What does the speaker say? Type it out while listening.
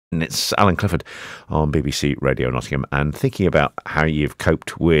And it's Alan Clifford on BBC Radio Nottingham, and thinking about how you've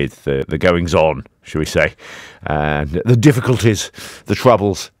coped with the goings-on, shall we say, and the difficulties, the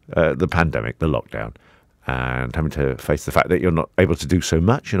troubles, the pandemic, the lockdown, and having to face the fact that you're not able to do so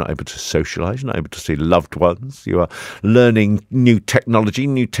much, you're not able to socialise, you're not able to see loved ones, you are learning new technology,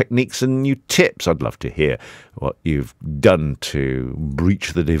 new techniques and new tips. I'd love to hear what you've done to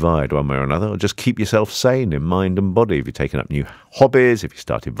breach the divide one way or another, or just keep yourself sane in mind and body. Have you taken up new hobbies? Have you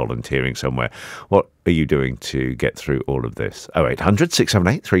started volunteering somewhere? What are you doing to get through all of this? 0800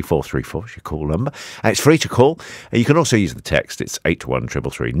 678 3434 is your call number. And it's free to call. You can also use the text. It's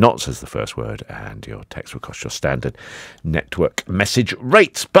 81333. NOTS as the first word, and your text will cost your standard network message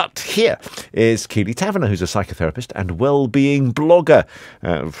rates. But here is Keeley Taverner, who's a psychotherapist and well-being blogger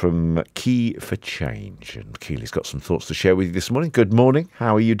from Key for Change. And Keeley's got some thoughts to share with you this morning. Good morning.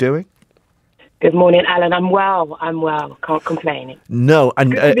 How are you doing? Good morning, Alan. I'm well. Can't complain. No,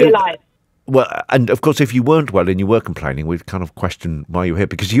 and good to be alive. Well, and of course, if you weren't well and you were complaining, we'd kind of question why you're here,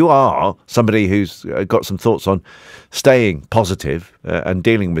 because you are somebody who's got some thoughts on staying positive and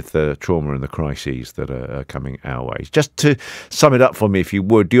dealing with the trauma and the crises that are coming our way. Just to sum it up for me, if you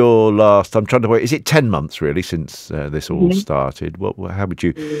would, your last, I'm trying to wait, is it 10 months really since this all started? How would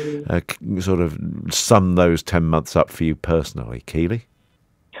you sort of sum those 10 months up for you personally, Keeley?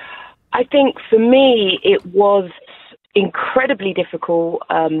 I think for me, it was incredibly difficult.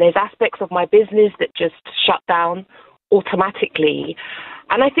 There's aspects of my business that just shut down automatically.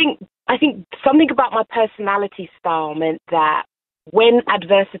 And I think something about my personality style meant that when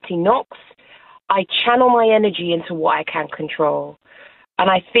adversity knocks, I channel my energy into what I can control. And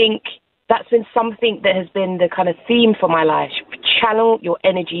I think that's been something that has been the kind of theme for my life. Channel your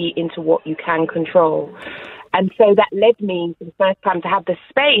energy into what you can control. And so that led me for the first time to have the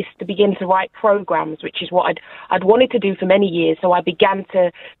space to begin to write programs, which is what I'd wanted to do for many years. So I began to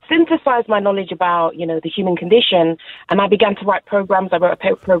synthesize my knowledge about, the human condition, and I began to write programs. I wrote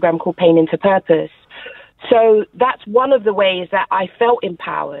a program called Pain into Purpose. So that's one of the ways that I felt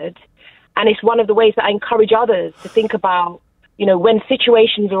empowered. And it's one of the ways that I encourage others to think about, when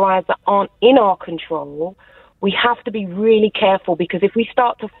situations arise that aren't in our control, we have to be really careful, because if we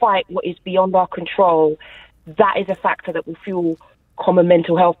start to fight what is beyond our control, that is a factor that will fuel common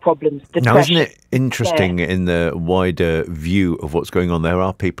mental health problems. Now, isn't it interesting in the wider view of what's going on? There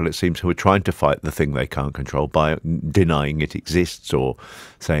are people, it seems, who are trying to fight the thing they can't control by denying it exists or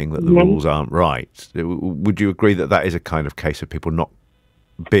saying that the rules aren't right. Would you agree that that is a kind of case of people not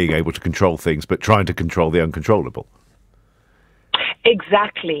being able to control things but trying to control the uncontrollable?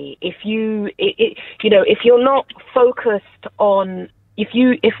 Exactly. If you're not focused on,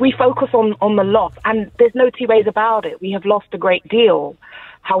 if we focus on the loss, and there's no two ways about it, we have lost a great deal.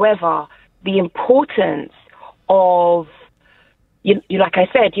 However, the importance of, like I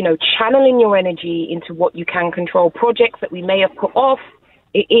said, channeling your energy into what you can control, projects that we may have put off,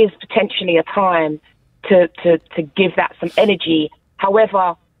 it is potentially a time to give that some energy.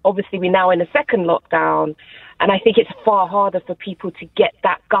 However, obviously we're now in a second lockdown, and I think it's far harder for people to get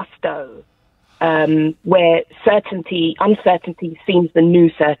that gusto, where uncertainty seems the new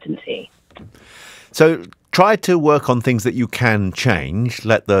certainty. So try to work on things that you can change,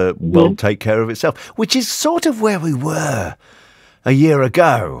 let the world take care of itself, which is sort of where we were a year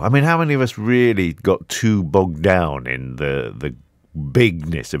ago. I mean, how many of us really got too bogged down in the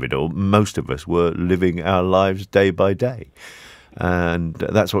bigness of it all? Most of us were living our lives day by day. And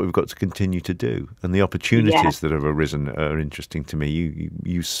that's what we've got to continue to do. And the opportunities that have arisen are interesting to me.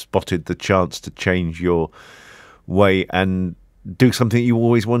 You spotted the chance to change your way and do something you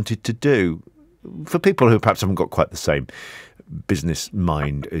always wanted to do. For people who perhaps haven't got quite the same business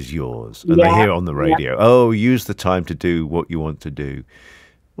mind as yours, and they hear on the radio, use the time to do what you want to do.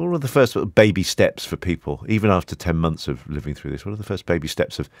 What are the first baby steps for people, even after 10 months of living through this? What are the first baby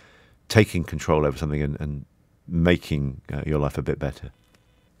steps of taking control over something and making your life a bit better?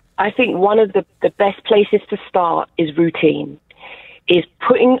 I think one of the best places to start is routine, is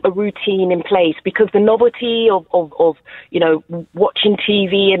putting a routine in place, because the novelty of watching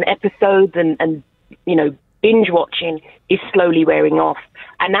TV and episodes and binge watching is slowly wearing off,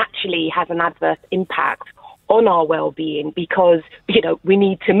 and actually has an adverse impact on our well-being, because we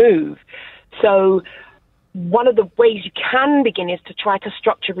need to move. So one of the ways you can begin is to try to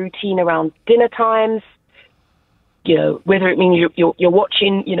structure routine around dinner times, whether it means you're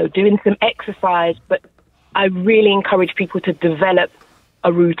watching, doing some exercise. But I really encourage people to develop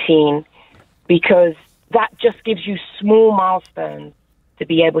a routine, because that just gives you small milestones to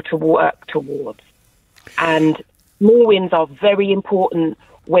be able to work towards. And small wins are very important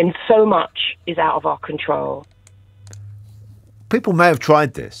when so much is out of our control. people may have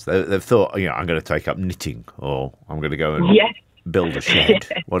tried this. They've thought, I'm going to take up knitting, or I'm going to go and build a shed,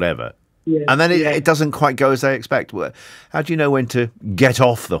 whatever. Yeah. And then it doesn't quite go as they expect. How do you know when to get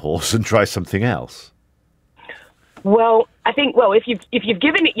off the horse and try something else? Well, I think if you've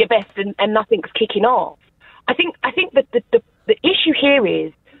given it your best and nothing's kicking off, I think that the issue here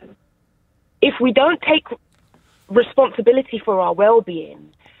is, if we don't take responsibility for our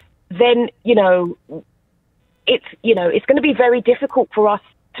well-being, then it's going to be very difficult for us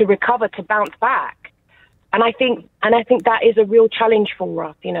to recover, to bounce back. And I think that is a real challenge for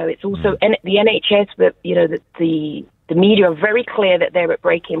us. It's also the NHS, but the media are very clear that they're at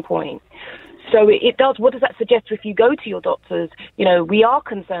breaking point. So it does. What does that suggest if you go to your doctors? We are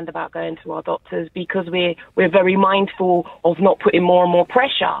concerned about going to our doctors because we're very mindful of not putting more and more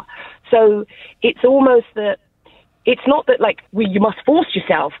pressure. So it's almost that it's not that you must force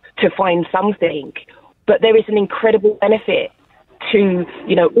yourself to find something, but there is an incredible benefit to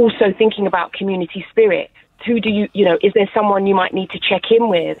also thinking about community spirit. Is there someone you might need to check in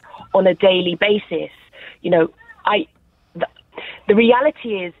with on a daily basis? The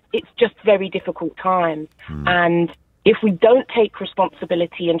reality is, it's just very difficult times. And if we don't take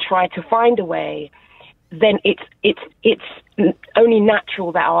responsibility and try to find a way, then it's only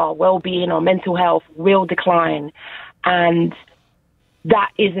natural that our well-being, our mental health will decline. And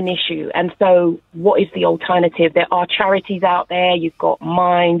that is an issue. And so what is the alternative? There are charities out there. You've got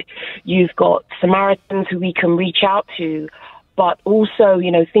Mind, you've got Samaritans who we can reach out to, but also,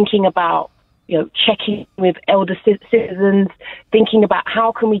 thinking about checking with elder citizens, thinking about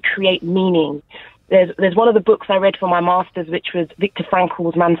how can we create meaning. There's one of the books I read for my master's, which was Viktor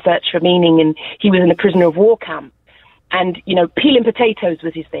Frankl's Man's Search for Meaning, and he was in a prisoner of war camp. And, peeling potatoes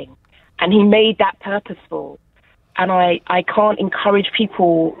was his thing. And he made that purposeful. And I can't encourage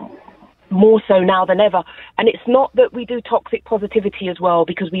people more so now than ever. And it's not that we do toxic positivity as well,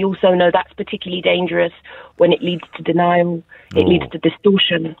 because we also know that's particularly dangerous when it leads to denial, it leads to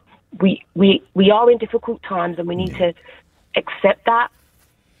distortion. We are in difficult times, and we need to accept that.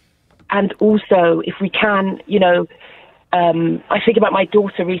 And also, if we can, I think about my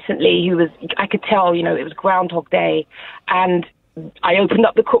daughter recently, I could tell, it was Groundhog Day, and I opened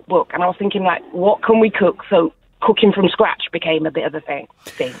up the cookbook and I was thinking, what can we cook? So cooking from scratch became a bit of a thing.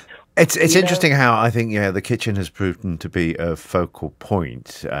 It's interesting how I think the kitchen has proven to be a focal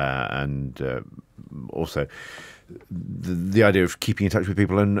point, and also the idea of keeping in touch with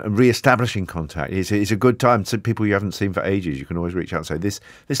people and re-establishing contact is a good time. So people you haven't seen for ages, you can always reach out and say, this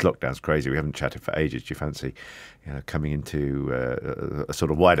lockdown's crazy, we haven't chatted for ages, do you fancy coming into a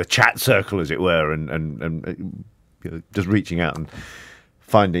sort of wider chat circle, as it were, and just reaching out and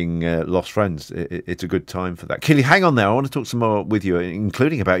finding lost friends. It's a good time for that. Keeley, hang on there. I want to talk some more with you,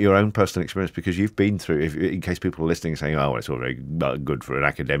 including about your own personal experience, because you've been through, in case people are listening saying, well, it's all very good for an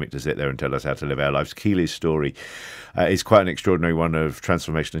academic to sit there and tell us how to live our lives. Keeley's story is quite an extraordinary one of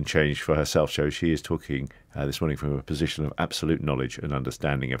transformation and change for herself. So she is talking this morning from a position of absolute knowledge and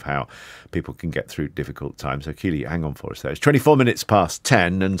understanding of how people can get through difficult times. So Keeley, hang on for us there. It's 24 minutes past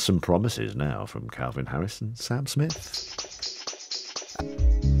 10 and some promises now from Calvin Harris and Sam Smith.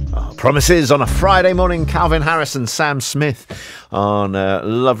 Promises on a Friday morning. Calvin Harris and Sam Smith on a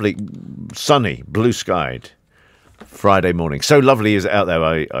lovely, sunny, blue-skied Friday morning. So lovely is it out there.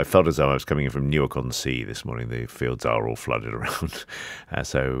 I felt as though I was coming in from Newark-on-Sea this morning. The fields are all flooded around.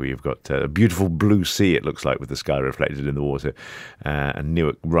 So we've got a beautiful blue sea, it looks like, with the sky reflected in the water. And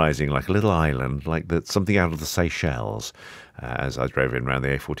Newark rising like a little island, like something out of the Seychelles. As I drove in around the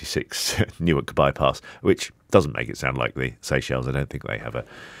A46 Newark bypass, which doesn't make it sound like the Seychelles. I don't think they have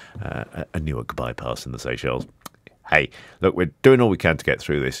a Newark bypass in the Seychelles. Hey, look, we're doing all we can to get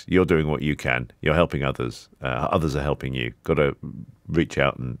through this. You're doing what you can. You're helping others. Others are helping you. Got to reach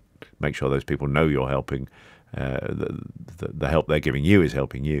out and make sure those people know you're helping. The help they're giving you is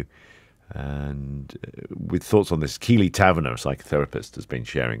helping you. And with thoughts on this, Keeley Taverner, a psychotherapist, has been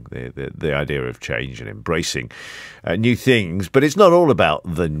sharing the idea of change and embracing new things. But it's not all about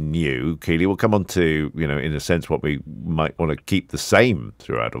the new, Keeley. We'll come on to, in a sense, what we might want to keep the same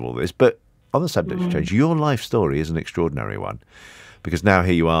throughout of all this. But on the subject of change, your life story is an extraordinary one. Because now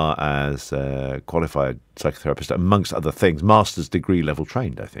here you are as a qualified psychotherapist, amongst other things, master's degree level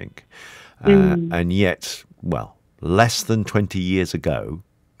trained, I think. And yet, well, less than 20 years ago,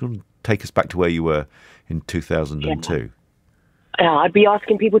 take us back to where you were in 2002. Yeah, I'd be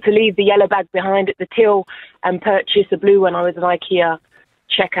asking people to leave the yellow bag behind at the till and purchase a blue one. I was an IKEA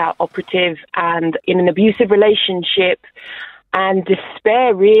checkout operative and in an abusive relationship. And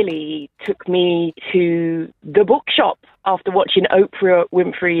despair really took me to the bookshop after watching Oprah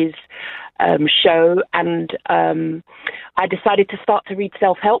Winfrey's show. And I decided to start to read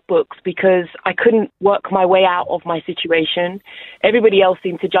self-help books because I couldn't work my way out of my situation. Everybody else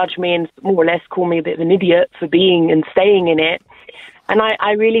seemed to judge me and more or less call me a bit of an idiot for being and staying in it. And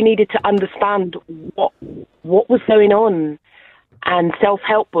I really needed to understand what was going on. And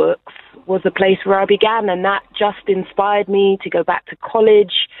self-help books was the place where I began, and that just inspired me to go back to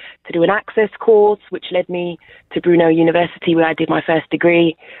college, to do an access course, which led me to Brunel University, where I did my first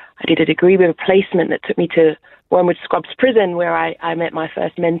degree. I did a degree with a placement that took me to Wormwood Scrubs Prison, where I met my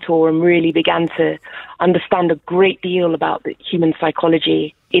first mentor and really began to understand a great deal about the human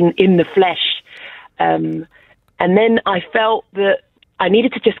psychology in the flesh. And then I felt that I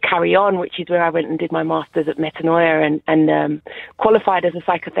needed to just carry on, which is where I went and did my master's at Metanoia and qualified as a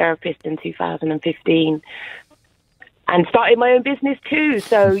psychotherapist in 2015 and started my own business too.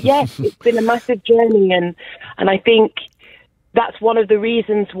 So yes, it's been a massive journey. And I think that's one of the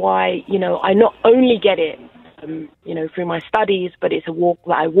reasons why, I not only get it, through my studies, but it's a walk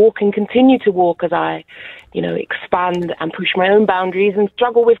that I walk and continue to walk as I, expand and push my own boundaries and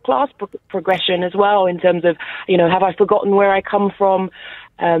struggle with class progression as well in terms of, have I forgotten where I come from,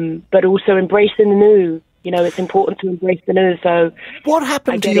 but also embracing the new. It's important to embrace the new. So what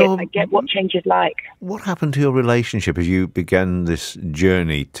happened I get what change is like. What happened to your relationship as you began this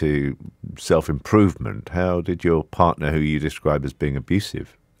journey to self-improvement? How did your partner, who you describe as being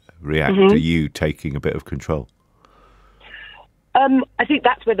abusive, react to you taking a bit of control? I think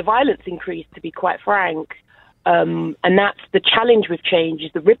that's where the violence increased, to be quite frank. And that's the challenge with change,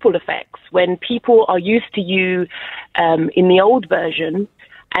 is the ripple effects. When people are used to you in the old version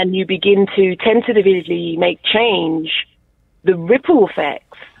and you begin to tentatively make change, the ripple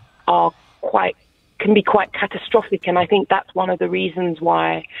effects can be quite catastrophic. And I think that's one of the reasons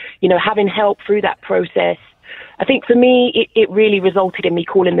why, having help through that process, I think for me, it really resulted in me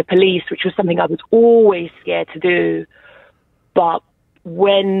calling the police, which was something I was always scared to do. But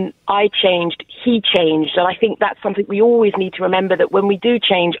when I changed, he changed. And I think that's something we always need to remember, that when we do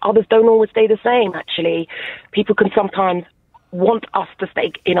change, others don't always stay the same, actually. People can sometimes want us to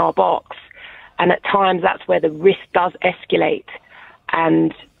stay in our box. And at times, that's where the risk does escalate.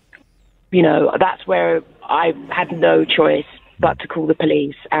 And, that's where I had no choice but to call the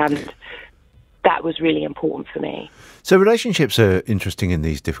police. And that was really important for me. So relationships are interesting in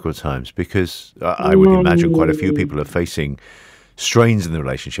these difficult times because I would imagine quite a few people are facing strains in the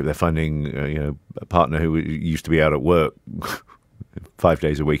relationship. They're finding, a partner who used to be out at work 5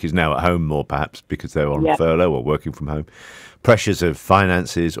 days a week is now at home more, perhaps because they're on furlough or working from home. Pressures of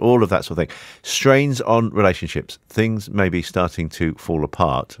finances, all of that sort of thing. Strains on relationships. Things may be starting to fall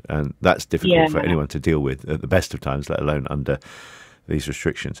apart, and that's difficult for anyone to deal with at the best of times, let alone under these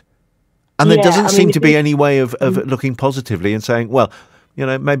restrictions. And there doesn't seem to be any way of looking positively and saying, well,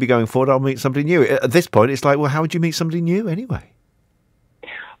 maybe going forward I'll meet somebody new. At this point, it's like, well, how would you meet somebody new anyway?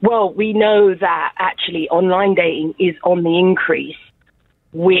 Well, we know that actually online dating is on the increase,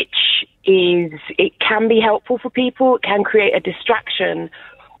 it can be helpful for people. It can create a distraction.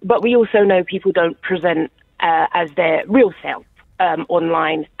 But we also know people don't present as their real self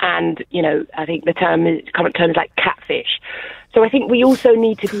online. And, I think the current term is like catfish. So I think we also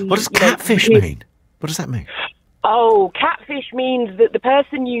need to be... What does catfish mean? What does that mean? Oh, catfish means that the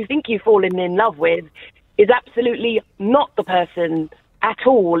person you think you've fallen in love with is absolutely not the person at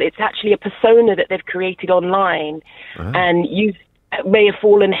all. It's actually a persona that they've created online. And you may have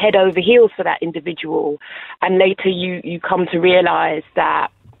fallen head over heels for that individual. And later you come to realize that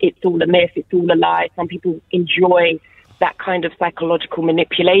it's all a myth, it's all a lie. Some people enjoy that kind of psychological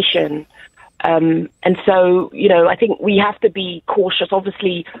manipulation. And so, I think we have to be cautious.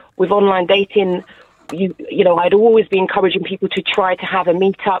 Obviously, with online dating, I'd always be encouraging people to try to have a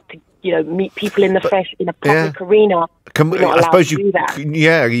meet-up, to, meet people in the flesh in a public arena. I suppose you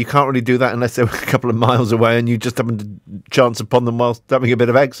can't really do that unless they're a couple of miles away and you just haven't a chance upon them whilst having a bit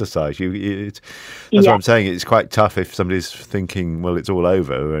of exercise. That's what I'm saying. It's quite tough if somebody's thinking, well, it's all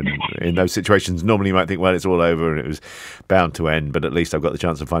over. And in those situations, normally you might think, well, it's all over and it was bound to end, but at least I've got the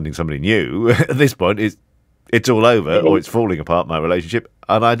chance of finding somebody new. At this point, it's all over or it's falling apart, my relationship,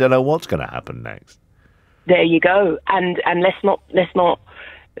 and I don't know what's going to happen next. There you go. And let's not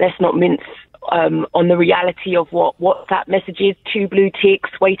mince on the reality of what WhatsApp messages, 2 blue ticks,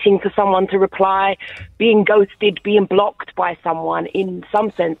 waiting for someone to reply, being ghosted, being blocked by someone. In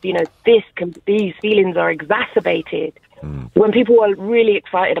some sense, these feelings are exacerbated when people are really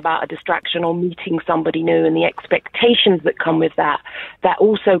excited about a distraction or meeting somebody new, and the expectations that come with that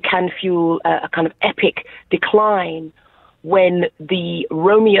also can fuel a kind of epic decline when the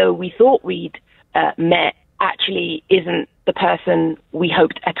Romeo we thought we'd met actually isn't the person we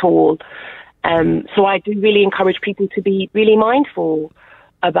hoped at all. So I do really encourage people to be really mindful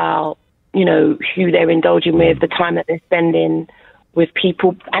about, who they're indulging with, the time that they're spending with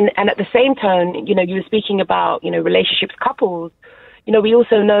people. And at the same tone, you were speaking about, relationships, couples. We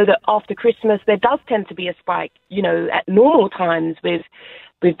also know that after Christmas, there does tend to be a spike, at normal times with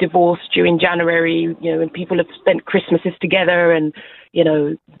divorce during January, when people have spent Christmases together and,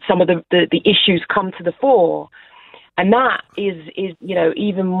 some of the issues come to the fore. And that is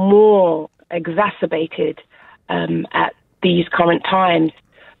even more exacerbated at these current times.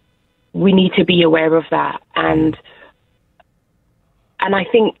 We need to be aware of that. And I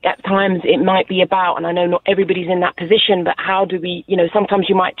think at times it might be about, and I know not everybody's in that position, but how do we, sometimes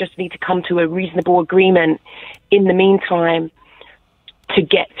you might just need to come to a reasonable agreement in the meantime to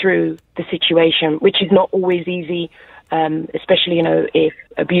get through the situation, which is not always easy, especially, if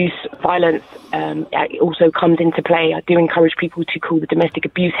abuse, violence also comes into play. I do encourage people to call the domestic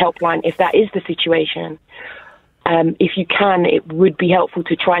abuse helpline if that is the situation. If you can, it would be helpful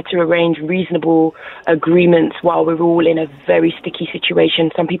to try to arrange reasonable agreements while we're all in a very sticky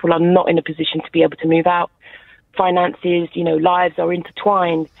situation. Some people are not in a position to be able to move out. Finances, lives are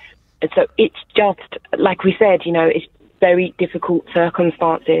intertwined. And so it's just, like we said, it's very difficult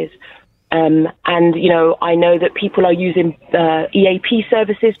circumstances. And, I know that people are using EAP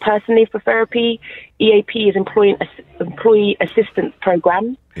services personally for therapy. EAP is Employee Assistance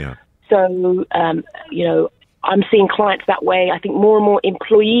Program. Yeah. So, I'm seeing clients that way. I think more and more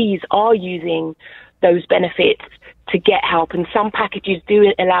employees are using those benefits to get help. And some packages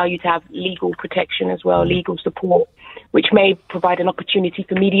do allow you to have legal protection as well, legal support, which may provide an opportunity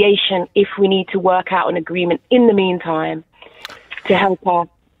for mediation if we need to work out an agreement in the meantime to help us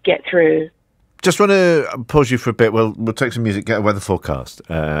get through. Just want to pause you for a bit. We'll take some music, get a weather forecast,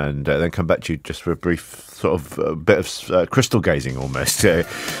 and then come back to you just for a brief sort of bit of crystal gazing almost.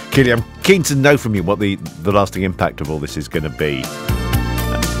 Keeley, I'm keen to know from you what the lasting impact of all this is going to be.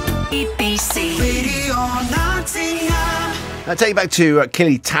 BBC Radio Nottingham. I'll take you back to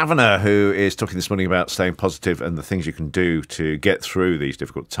Keeley Taverner, who is talking this morning about staying positive and the things you can do to get through these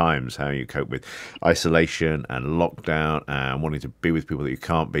difficult times, how you cope with isolation and lockdown and wanting to be with people that you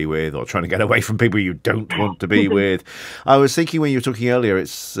can't be with or trying to get away from people you don't want to be with. I was thinking when you were talking earlier,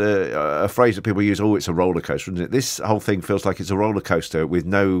 it's a phrase that people use, it's a roller coaster, isn't it? This whole thing feels like it's a roller coaster with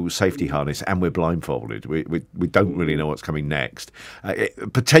no safety harness and we're blindfolded. We don't really know what's coming next.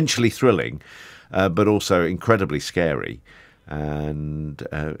 Potentially thrilling, but also incredibly scary. And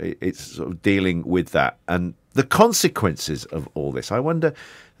it's sort of dealing with that and the consequences of all this. I wonder,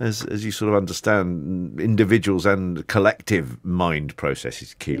 as you sort of understand individuals and collective mind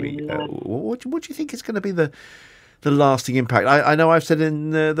processes, Keeley, what do you think is going to be the lasting impact? I know I've said in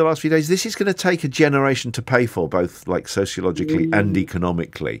the last few days, this is going to take a generation to pay for, both like sociologically and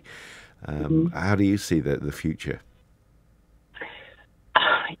economically. How do you see the future?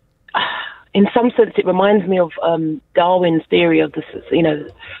 In some sense, it reminds me of Darwin's theory of the,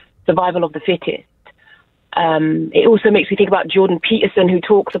 survival of the fittest. It also makes me think about Jordan Peterson, who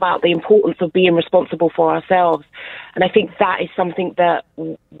talks about the importance of being responsible for ourselves. And I think that is something that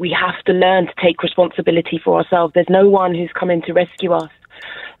we have to learn, to take responsibility for ourselves. There's no one who's coming to rescue us.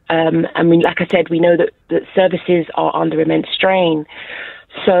 Like I said, we know that services are under immense strain.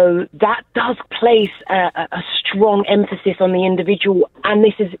 So that does place a strong emphasis on the individual. And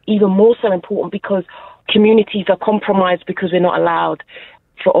this is even more so important because communities are compromised because we're not allowed,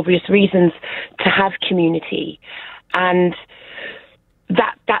 for obvious reasons, to have community. And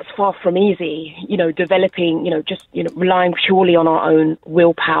that's far from easy, developing, just, relying purely on our own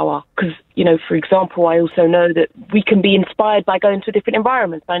willpower. Because, for example, I also know that we can be inspired by going to different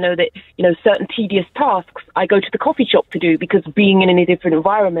environments. I know that, certain tedious tasks I go to the coffee shop to do because being in a different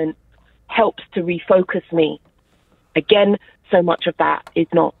environment helps to refocus me. Again, so much of that is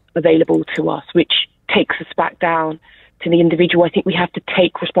not available to us, which takes us back down to the individual. I think we have to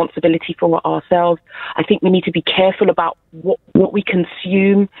take responsibility for ourselves. I think we need to be careful about what we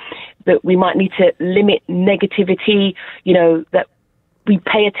consume, that we might need to limit negativity, that we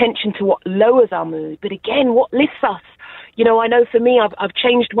pay attention to what lowers our mood, but again, what lifts us. I know for me, I've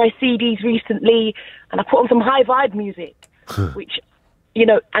changed my CDs recently and I put on some high vibe music, which,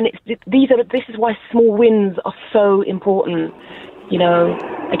 and this is why small wins are so important.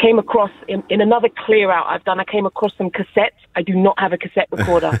 I came across, in another clear out I've done, I came across some cassettes. I do not have a cassette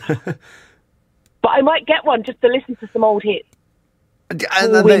recorder. But I might get one just to listen to some old hits.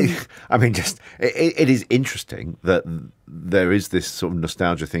 I mean, just it is interesting that there is this sort of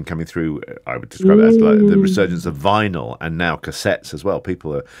nostalgia thing coming through. I would describe it as like the resurgence of vinyl and now cassettes as well.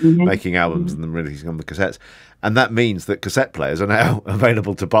 People are making albums and then releasing on the cassettes. And that means that cassette players are now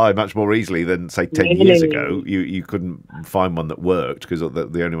available to buy much more easily than, say, 10 years ago. You couldn't find one that worked because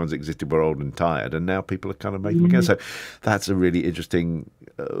the only ones that existed were old and tired. And now people are kind of making them again. So that's a really interesting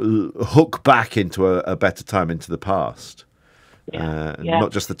hook back into a better time, into the past.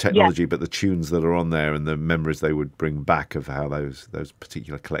 Not just the technology, but the tunes that are on there and the memories they would bring back of how those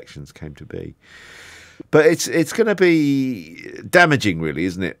particular collections came to be. But it's going to be damaging, really,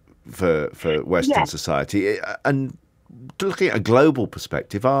 isn't it, for Western society? And looking at a global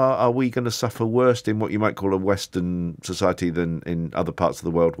perspective, are we going to suffer worse in what you might call a Western society than in other parts of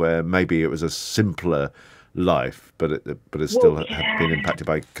the world where maybe it was a simpler life, but it's still been impacted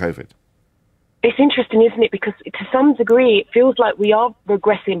by COVID? It's interesting, isn't it? Because to some degree, it feels like we are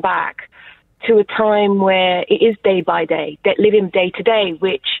regressing back to a time where it is day by day, living day to day,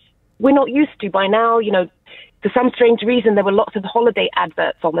 which we're not used to by now. You know, for some strange reason, there were lots of holiday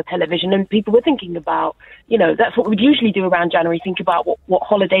adverts on the television, and people were thinking about, you know, that's what we'd usually do around January, think about what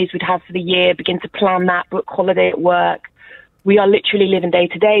holidays we'd have for the year, begin to plan that, book holiday at work. We are literally living day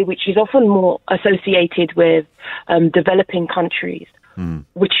to day, which is often more associated with developing countries.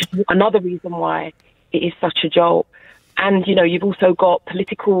 Which is another reason why it is such a jolt. And, you know, you've also got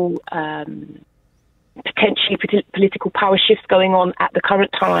potentially political power shifts going on at the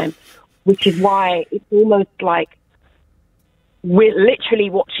current time, which is why it's almost like we're literally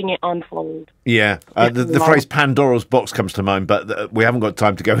watching it unfold. Yeah, the phrase Pandora's box comes to mind, but we haven't got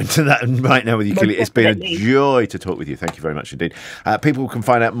time to go into that right now with you, Keeley. It's been a joy to talk with you. Thank you very much indeed. People can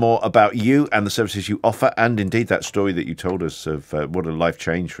find out more about you and the services you offer, and indeed that story that you told us of what a life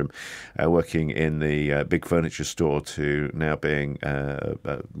change from working in the big furniture store to now being a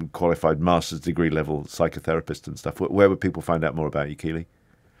qualified master's degree level psychotherapist and stuff. Where would people find out more about you, Keeley?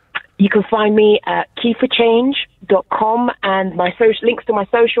 You can find me at keyforchange.com, and my links to my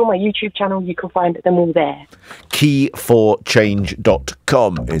social, my YouTube channel, you can find them all there.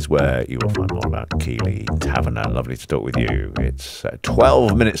 Keyforchange.com is where you will find more about Keeley Taverner. Lovely to talk with you. It's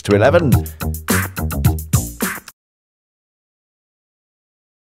 12 minutes to 11.